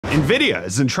Nvidia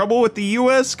is in trouble with the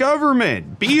US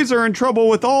government. Bees are in trouble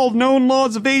with all known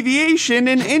laws of aviation,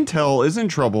 and Intel is in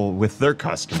trouble with their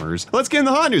customers. Let's get in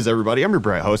the hot news, everybody. I'm your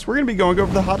Brett host. We're gonna be going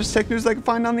over the hottest tech news I can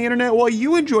find on the internet while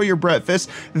you enjoy your breakfast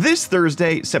this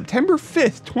Thursday, September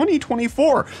 5th,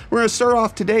 2024. We're gonna start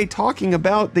off today talking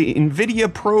about the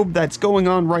Nvidia probe that's going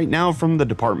on right now from the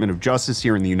Department of Justice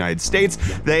here in the United States.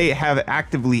 They have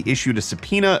actively issued a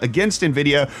subpoena against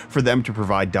Nvidia for them to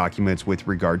provide documents with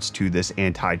regards to this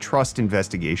antitrust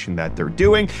investigation that they're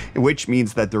doing, which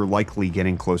means that they're likely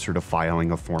getting closer to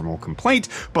filing a formal complaint,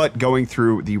 but going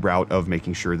through the route of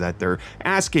making sure that they're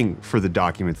asking for the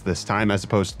documents this time, as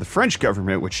opposed to the French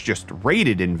government, which just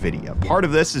raided Nvidia. Part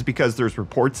of this is because there's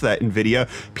reports that Nvidia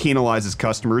penalizes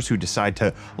customers who decide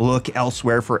to look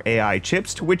elsewhere for AI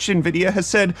chips, to which Nvidia has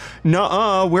said,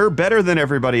 nuh-uh, we're better than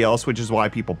everybody else, which is why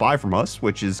people buy from us,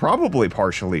 which is probably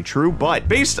partially true. But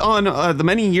based on the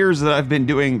many years that I've been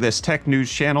doing this tech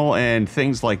news channel and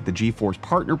things like the GeForce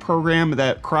Partner Program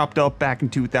that cropped up back in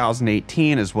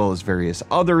 2018, as well as various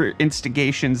other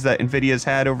instigations that Nvidia's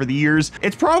had over the years,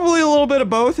 it's probably a little bit of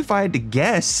both if I had to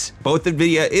guess. Both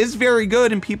Nvidia is very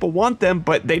good and people want them,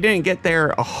 but they didn't get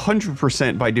there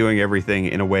 100% by doing everything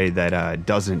in a way that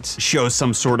doesn't show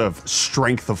some sort of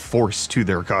strength of force to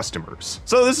their customers.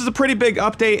 So this is a pretty big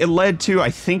update. It led to, I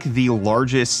think, the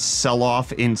largest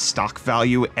sell-off in stock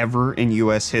value ever in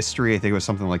US history. I think it was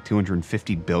something like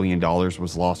 $250 billion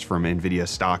was lost from Nvidia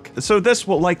stock. So this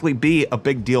will likely be a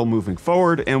big deal moving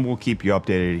forward, and we'll keep you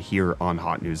updated here on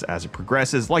Hot News as it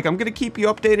progresses, like I'm gonna keep you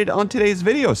updated on today's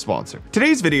video sponsor.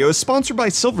 Today's video is sponsored by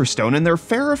Silverstone and their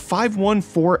Farah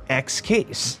 514X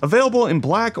case. Available in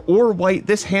black or white,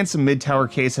 this handsome mid-tower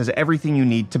case has everything you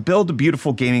need to build a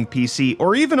beautiful gaming PC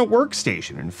or even a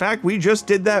workstation. In fact, we just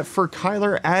did that for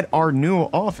Kyler at our new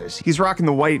office. He's rocking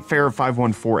the white Farah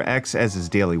 514X as his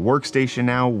daily workstation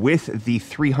now, with the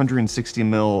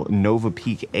 360mm Nova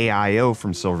Peak AIO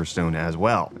from Silverstone as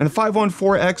well. And the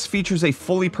 514X features a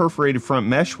fully perforated front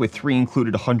mesh with 3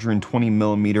 included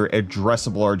 120mm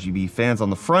addressable RGB fans on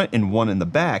the front and 1 in the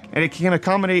back, and it can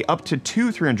accommodate up to 2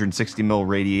 360mm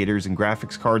radiators and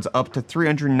graphics cards up to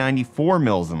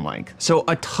 394mm in length. So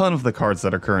a ton of the cards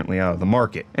that are currently out of the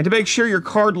market. And to make sure your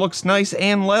card looks nice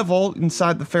and level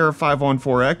inside the Farah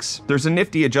 514X, there's a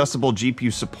nifty adjustable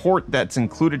GPU support that's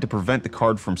included to prevent the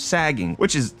card from sagging,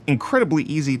 which is incredibly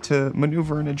easy to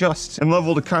maneuver and adjust, and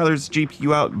level to Kyler's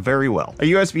GPU out very well.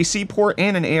 A USB-C port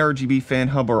and an ARGB fan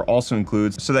hub are also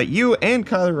included, so that you and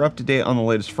Kyler are up to date on the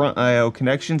latest front I/O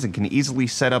connections and can easily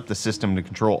set up the system to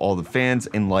control all the fans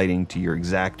and lighting to your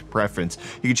exact preference.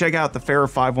 You can check out the Farah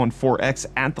 514X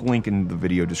at the link in the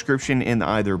video description in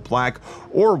either black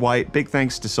or white. Big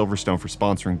thanks to Silverstone for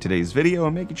sponsoring today's video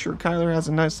and making sure Kyler has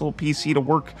a nice little PC to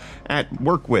work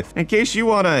with. In case you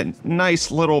want a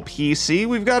nice little PC,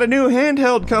 we've got a new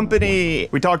handheld company.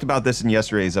 We talked about this in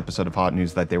yesterday's episode of Hot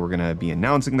News, that they were going to be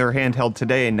announcing their handheld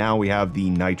today, and now we have the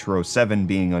Nitro 7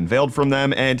 being unveiled from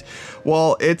them. And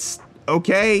while it's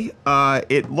okay,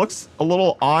 it looks a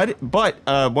little odd, but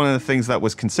one of the things that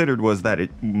was considered was that it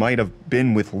might have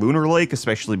been with Lunar Lake,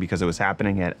 especially because it was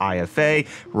happening at IFA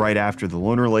right after the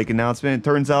Lunar Lake announcement. It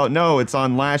turns out, no, it's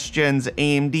on last gen's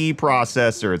AMD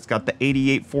processor. It's got the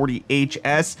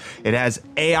 8840HS. It has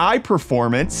AI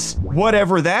performance,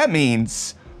 whatever that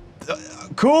means.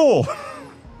 Cool.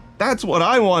 That's what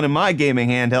I want in my gaming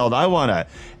handheld. I want to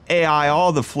AI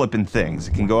all the flipping things.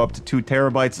 It can go up to 2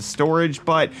 terabytes of storage,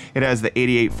 but it has the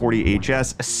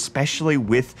 8840HS, especially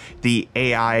with the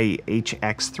AI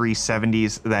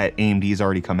HX370s that AMD's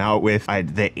already come out with.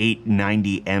 The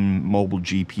 890M mobile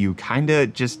GPU kind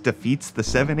of just defeats the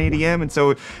 780M, and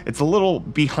so it's a little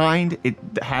behind. It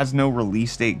has no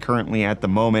release date currently at the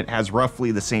moment, has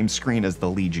roughly the same screen as the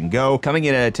Legion Go, coming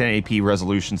in at a 1080p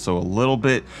resolution, so a little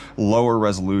bit lower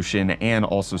resolution and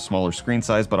also smaller screen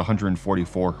size, but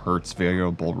 144 hertz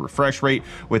variable refresh rate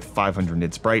with 500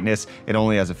 nits brightness. It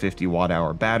only has a 50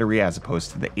 watt-hour battery as opposed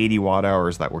to the 80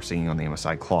 watt-hours that we're seeing on the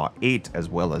MSI Claw 8 as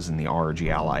well as in the ROG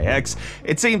Ally X.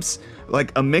 It seems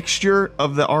like a mixture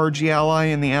of the ROG Ally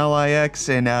and the Ally X,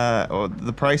 and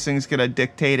the pricing is gonna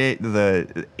dictate it.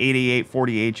 The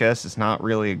 8840HS is not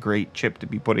really a great chip to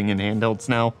be putting in handhelds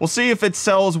now. We'll see if it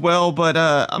sells well, but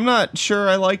I'm not sure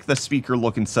I like the speaker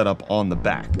looking setup on the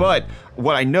back. But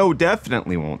what I know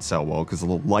definitely won't sell well, because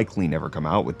it'll likely never come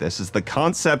out with this, is the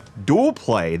concept dual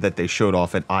play that they showed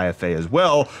off at IFA as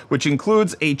well, which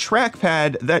includes a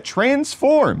trackpad that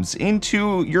transforms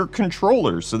into your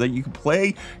controller so that you can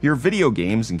play your video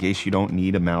games in case you don't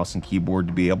need a mouse and keyboard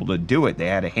to be able to do it. They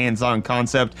had a hands-on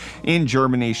concept in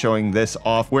Germany showing this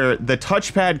off, where the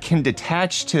touchpad can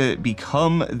detach to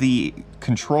become the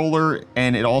controller,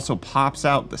 and it also pops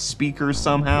out the speakers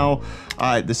somehow.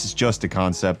 This is just a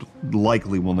concept,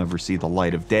 likely will never see the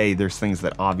light of day. There's things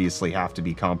that obviously have to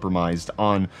be compromised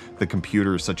on the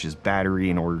computer, such as battery,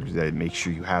 in order to make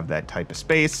sure you have that type of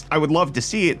space. I would love to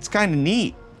see it. It's kind of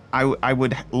neat. I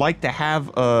would like to have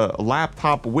a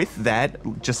laptop with that,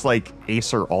 just like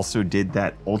Acer also did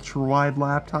that ultra-wide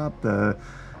laptop, the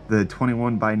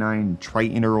 21x9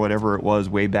 Triton or whatever it was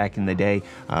way back in the day.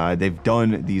 They've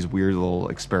done these weird little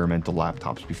experimental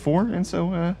laptops before, and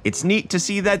so it's neat to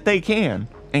see that they can.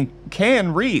 And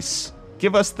can Reece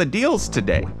give us the deals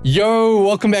today? Yo,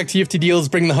 welcome back to UFT Deals,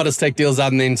 bringing the hottest tech deals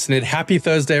out on the internet. Happy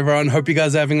Thursday, everyone. Hope you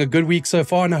guys are having a good week so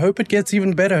far, and I hope it gets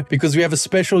even better because we have a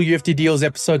special UFT Deals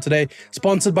episode today,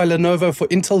 sponsored by Lenovo for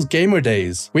Intel's Gamer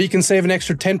Days, where you can save an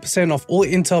extra 10% off all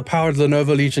Intel-powered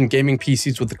Lenovo Legion gaming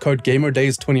PCs with the code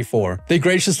GamerDays24. They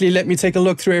graciously let me take a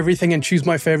look through everything and choose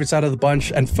my favorites out of the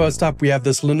bunch, and first up, we have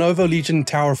this Lenovo Legion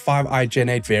Tower 5i Gen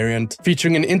 8 variant,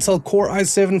 featuring an Intel Core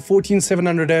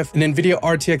i7-14700F, an NVIDIA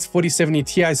RTX 4070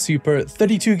 Ti Super,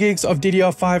 32 gigs of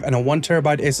DDR5 and a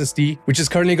 1TB SSD, which is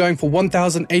currently going for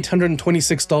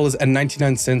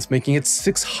 $1,826.99, making it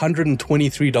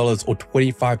 $623 or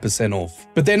 25% off.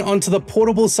 But then onto the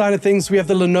portable side of things, we have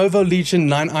the Lenovo Legion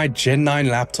 9i Gen 9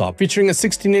 laptop, featuring a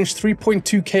 16-inch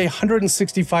 3.2K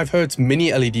 165Hz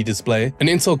mini LED display, an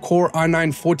Intel Core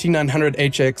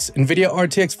i9-14900HX, NVIDIA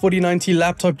RTX 4090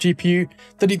 laptop GPU,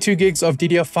 32 gigs of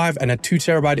DDR5 and a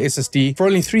 2TB SSD for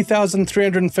only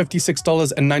 $3,356.99,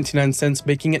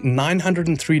 making it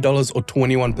 $903 or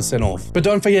 21% off. But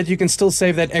don't forget, you can still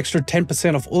save that extra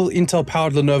 10% off all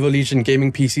Intel-powered Lenovo Legion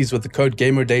gaming PCs with the code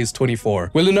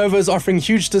GamerDays24, where Lenovo is offering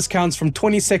huge discounts from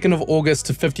 22nd of August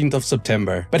to 15th of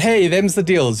September. But hey, them's the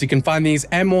deals. You can find these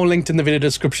and more linked in the video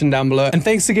description down below. And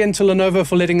thanks again to Lenovo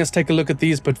for letting us take a look at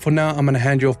these. But for now, I'm going to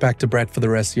hand you off back to Brett for the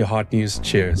rest of your hot news.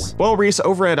 Cheers. Well, Reece,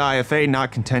 over at IFA,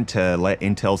 not content to let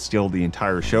Intel steal the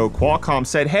entire show, Qualcomm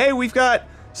said, hey, we've got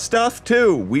stuff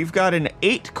too. We've got an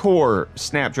 8-core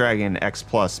Snapdragon X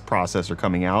Plus processor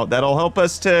coming out that'll help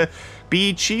us to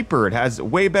be cheaper. It has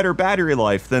way better battery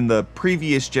life than the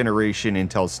previous generation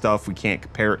Intel stuff. We can't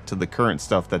compare it to the current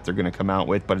stuff that they're going to come out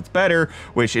with, but it's better,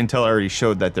 which Intel already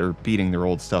showed that they're beating their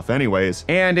old stuff anyways.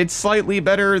 And it's slightly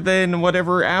better than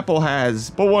whatever Apple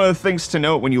has. But one of the things to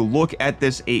note when you look at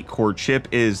this 8-core chip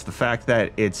is the fact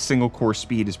that its single-core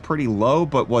speed is pretty low,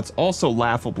 but what's also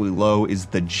laughably low is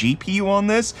the GPU on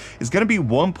this is going to be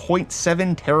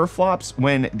 1.7 teraflops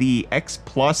when the X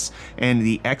Plus and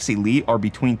the X Elite are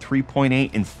between 3.8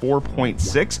 and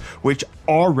 4.6, which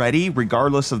already,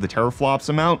 regardless of the teraflops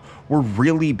amount, were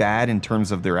really bad in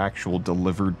terms of their actual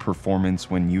delivered performance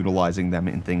when utilizing them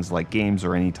in things like games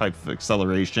or any type of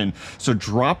acceleration. So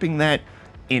dropping that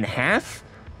in half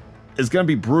is going to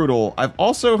be brutal. I've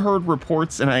also heard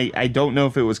reports, and I don't know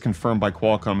if it was confirmed by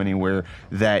Qualcomm anywhere,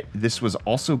 that this was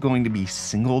also going to be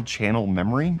single channel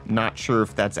memory. Not sure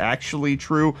if that's actually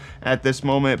true at this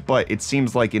moment, but it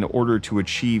seems like in order to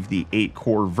achieve the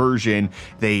 8-core version,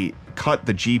 they cut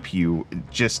the GPU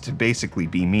just to basically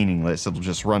be meaningless. It'll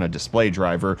just run a display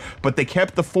driver, but they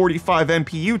kept the 45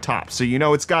 MPU top, so you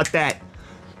know it's got that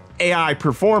AI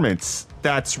performance.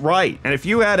 That's right. And if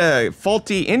you had a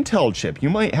faulty Intel chip, you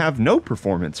might have no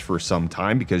performance for some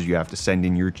time because you have to send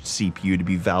in your CPU to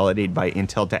be validated by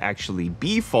Intel to actually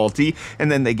be faulty,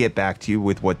 and then they get back to you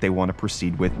with what they want to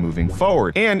proceed with moving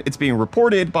forward. And it's being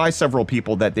reported by several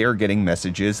people that they're getting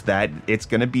messages that it's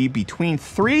going to be between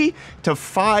 3 to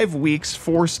 5 weeks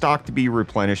for stock to be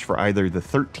replenished for either the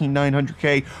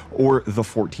 13900K or the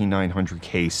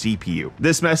 14900K CPU.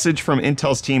 This message from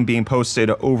Intel's team being posted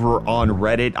over on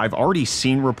Reddit. I've already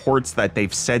seen reports that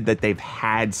they've said that they've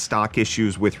had stock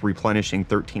issues with replenishing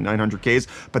 13900Ks,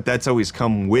 but that's always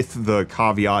come with the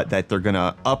caveat that they're going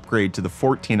to upgrade to the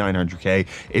 14900K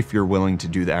if you're willing to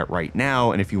do that right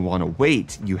now. And if you want to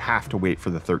wait, you have to wait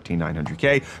for the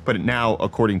 13900K. But now,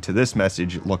 according to this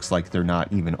message, it looks like they're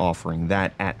not even offering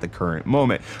that at the current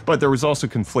moment. But there was also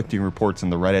conflicting reports in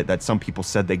the Reddit that some people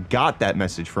said they got that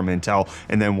message from Intel,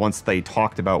 and then once they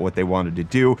talked about what they wanted to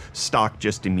do, stock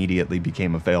just immediately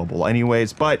became available anyways.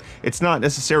 But it's not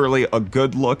necessarily a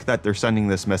good look that they're sending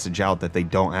this message out that they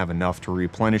don't have enough to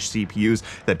replenish CPUs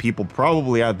that people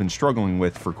probably have been struggling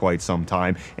with for quite some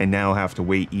time and now have to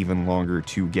wait even longer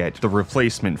to get the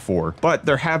replacement for. But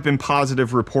there have been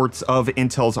positive reports of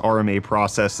Intel's RMA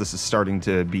process. This is starting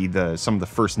to be some of the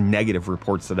first negative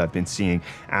reports that I've been seeing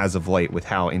as of late with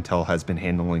how Intel has been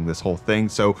handling this whole thing.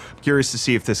 So I'm curious to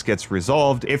see if this gets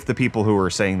resolved, if the people who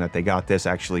are saying that they got this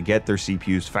actually get their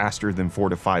CPUs faster than 4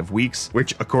 to 5 weeks, weeks,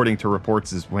 which according to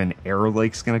reports is when Arrow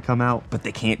Lake's going to come out. But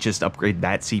they can't just upgrade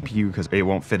that CPU because it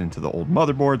won't fit into the old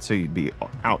motherboard, so you'd be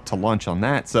out to lunch on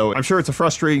that. So I'm sure it's a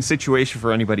frustrating situation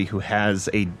for anybody who has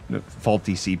a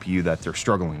faulty CPU that they're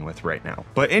struggling with right now.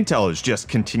 But Intel is just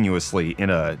continuously in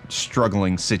a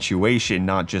struggling situation,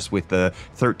 not just with the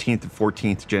 13th and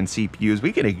 14th gen CPUs.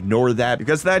 We can ignore that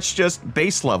because that's just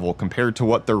base level compared to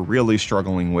what they're really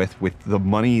struggling with the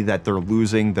money that they're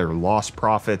losing, their lost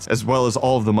profits, as well as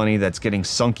all of the money that's getting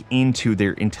sunk into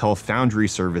their Intel Foundry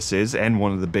services. And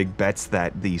one of the big bets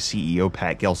that the CEO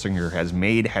Pat Gelsinger has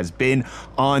made has been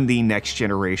on the next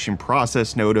generation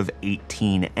process node of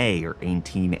 18A or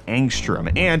 18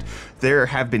 angstrom. And there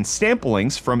have been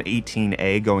samplings from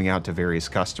 18A going out to various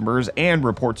customers, and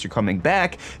reports are coming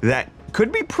back that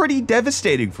could be pretty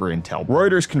devastating for Intel.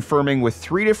 Reuters confirming with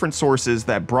 3 different sources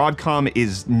that Broadcom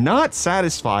is not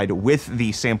satisfied with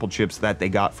the sample chips that they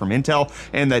got from Intel,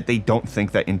 and that they don't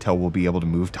think that Intel will be able to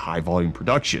move to high volume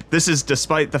production. This is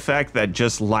despite the fact that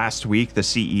just last week the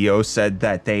CEO said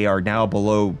that they are now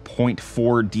below 0.4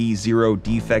 D0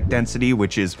 defect density,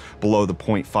 which is below the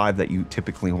 0.5 that you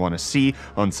typically want to see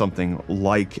on something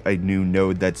like a new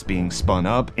node that's being spun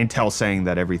up. Intel saying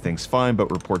that everything's fine, but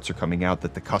reports are coming out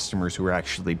that the customers who are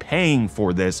actually paying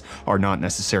for this are not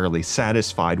necessarily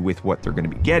satisfied with what they're going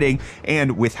to be getting.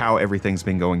 And with how everything's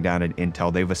been going down at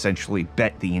Intel, they've essentially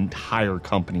bet the entire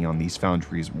company on these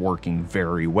foundries working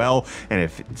very well. And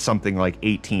if something like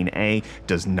 18A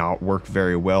does not work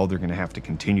very well, they're going to have to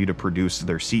continue to produce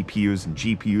their CPUs and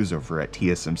GPUs over at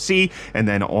TSMC. And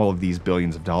then all of these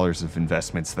billions of dollars of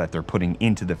investments that they're putting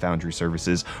into the foundry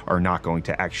services are not going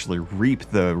to actually reap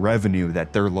the revenue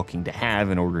that they're looking to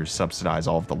have in order to subsidize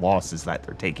all of the losses that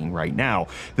they're taking right now.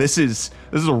 This is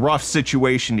a rough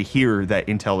situation to hear that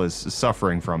Intel is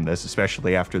suffering from this,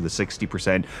 especially after the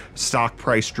 60% stock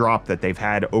price drop that they've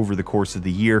had over the course of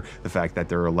the year. The fact that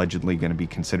they're allegedly going to be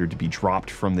considered to be dropped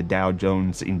from the Dow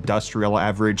Jones Industrial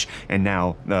Average, and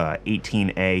now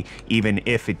 18A, even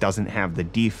if it doesn't have the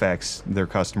defects, their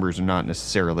customers are not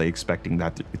necessarily expecting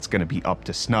that it's going to be up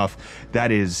to snuff.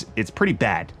 It's pretty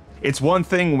bad. It's one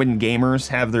thing when gamers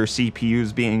have their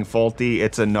CPUs being faulty.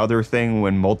 It's another thing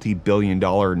when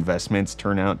multi-billion-dollar investments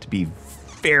turn out to be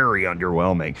very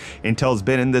underwhelming. Intel's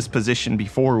been in this position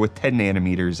before with 10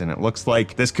 nanometers, and it looks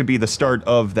like this could be the start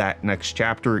of that next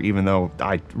chapter, even though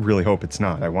I really hope it's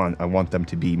not. I want them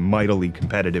to be mightily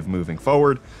competitive moving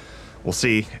forward. We'll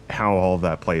see how all of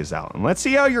that plays out. And let's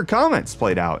see how your comments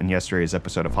played out in yesterday's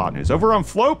episode of Hot News. Over on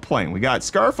Floatplane, we got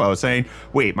Scarfo saying,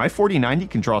 wait, my 4090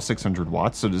 can draw 600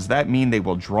 watts, so does that mean they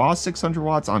will draw 600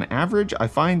 watts on average? I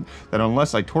find that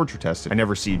unless I torture test it, I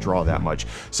never see you draw that much.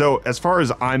 So as far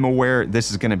as I'm aware, this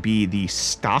is going to be the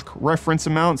stock reference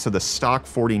amount. So the stock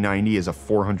 4090 is a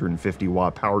 450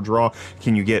 watt power draw.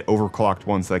 Can you get overclocked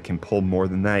ones that can pull more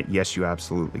than that? Yes, you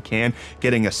absolutely can.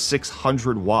 Getting a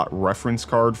 600 watt reference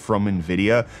card from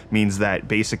NVIDIA means that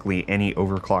basically any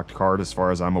overclocked card, as far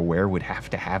as I'm aware, would have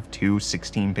to have 2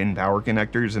 16-pin power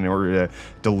connectors in order to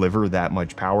deliver that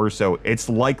much power. So it's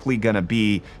likely going to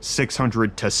be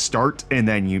 600 to start, and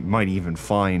then you might even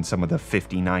find some of the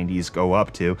 5090s go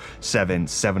up to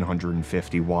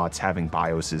 750 watts, having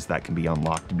BIOSes that can be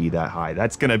unlocked to be that high.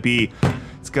 It's going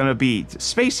to be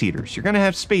space heaters. You're going to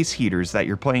have space heaters that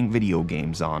you're playing video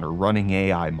games on or running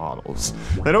AI models.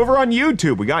 Then over on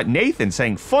YouTube, we got Nathan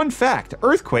saying, fun fact,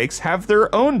 earthquakes have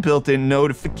their own built-in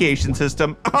notification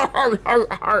system.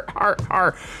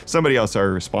 Somebody else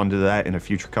already responded to that in a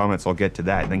future comments. I'll get to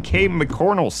that. And then Kate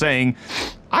McCornell saying,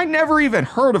 I never even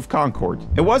heard of Concord.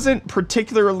 It wasn't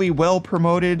particularly well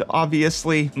promoted,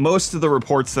 obviously. Most of the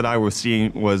reports that I was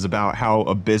seeing was about how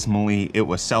abysmally it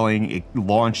was selling. It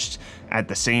launched at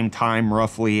the same time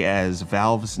roughly as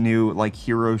Valve's new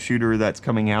hero shooter that's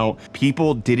coming out.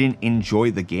 People didn't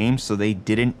enjoy the game, so they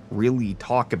didn't really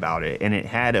talk about it. And it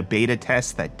had a beta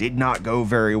test that did not go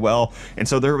very well. And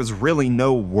so there was really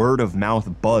no word of mouth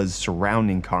buzz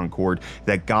surrounding Concord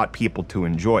that got people to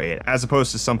enjoy it, as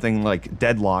opposed to something like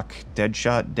Deadhawk,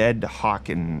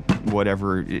 and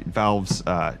whatever Valve's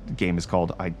game is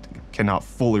called. I cannot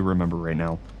fully remember right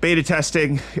now. Beta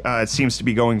testing seems to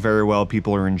be going very well.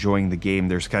 People are enjoying the game.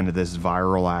 There's kind of this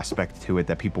viral aspect to it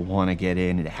that people want to get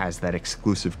in. It has that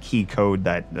exclusive key code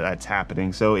that's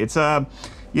happening. So it's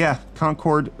yeah,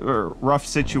 Concord, rough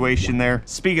situation there.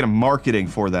 Speaking of marketing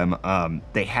for them,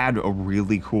 they had a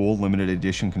really cool limited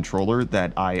edition controller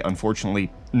that I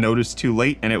unfortunately noticed too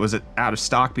late, and it was out of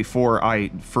stock before I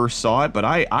first saw it, but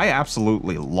I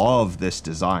absolutely love this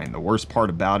design. The worst part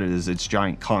about it is it's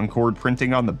giant Concord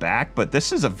printing on the back, but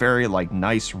this is a very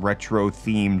nice retro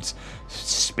themed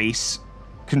space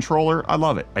controller. I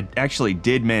love it. I actually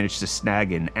did manage to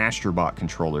snag an Astrobot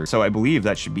controller, so I believe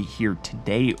that should be here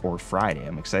today or Friday.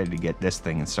 I'm excited to get this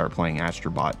thing and start playing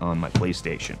Astrobot on my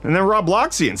PlayStation. And then Rob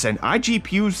Loxian said,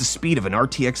 iGPUs the speed of an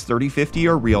RTX 3050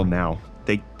 are real now.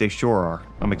 They sure are.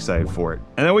 I'm excited for it.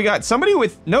 And then we got somebody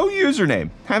with no username.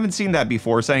 Haven't seen that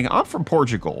before, saying, I'm from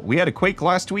Portugal. We had a quake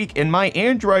last week and my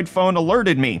Android phone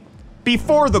alerted me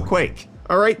before the quake.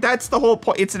 All right, that's the whole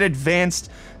point. It's an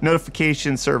advanced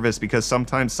notification service because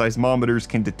sometimes seismometers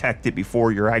can detect it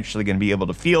before you're actually going to be able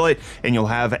to feel it, and you'll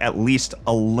have at least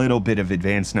a little bit of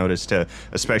advance notice to,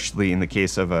 especially in the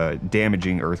case of a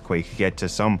damaging earthquake, get to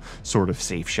some sort of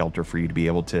safe shelter for you to be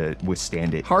able to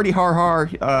withstand it. Hardy har har,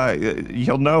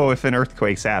 you'll know if an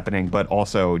earthquake's happening, but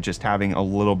also just having a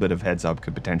little bit of heads up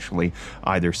could potentially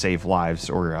either save lives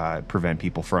or prevent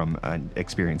people from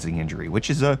experiencing injury, which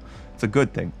is it's a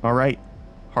good thing. All right.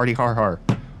 Hardy har har.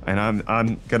 And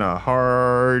I'm gonna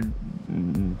hard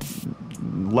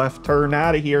left turn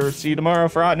out of here. See you tomorrow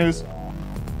for Hot News.